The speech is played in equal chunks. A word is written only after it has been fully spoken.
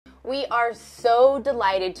We are so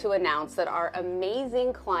delighted to announce that our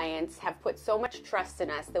amazing clients have put so much trust in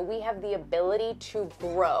us that we have the ability to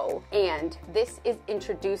grow. And this is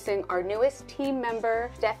introducing our newest team member,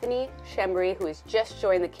 Stephanie Shembri, who has just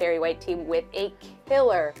joined the Keri White team with a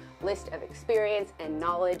killer list of experience and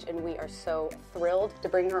knowledge, and we are so thrilled to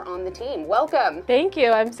bring her on the team. Welcome. Thank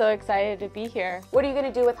you. I'm so excited to be here. What are you going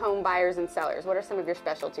to do with home buyers and sellers? What are some of your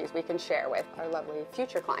specialties we can share with our lovely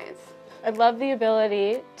future clients? I'd love the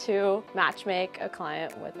ability to matchmake a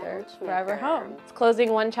client with their forever home. It's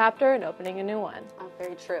closing one chapter and opening a new one. Oh,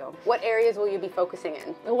 very true. What areas will you be focusing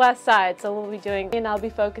in? The west side, so we'll be doing, and I'll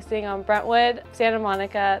be focusing on Brentwood, Santa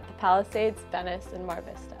Monica, the Palisades, Venice, and Mar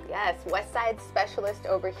Vista. Yes, West Side specialist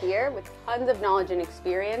over here with tons of knowledge and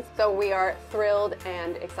experience. So we are thrilled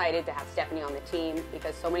and excited to have Stephanie on the team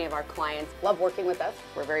because so many of our clients love working with us.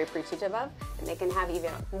 We're very appreciative of, and they can have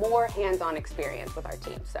even more hands-on experience with our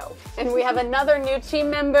team. So, and we have another new team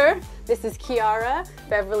member. This is Kiara,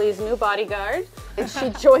 Beverly's new bodyguard, and she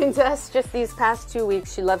joins us just these past 2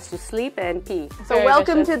 weeks. She loves to sleep and pee. So very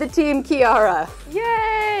welcome vicious. to the team, Kiara.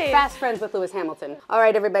 Yay! Fast friends with Lewis Hamilton. All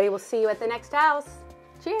right, everybody, we'll see you at the next house.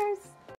 Cheers.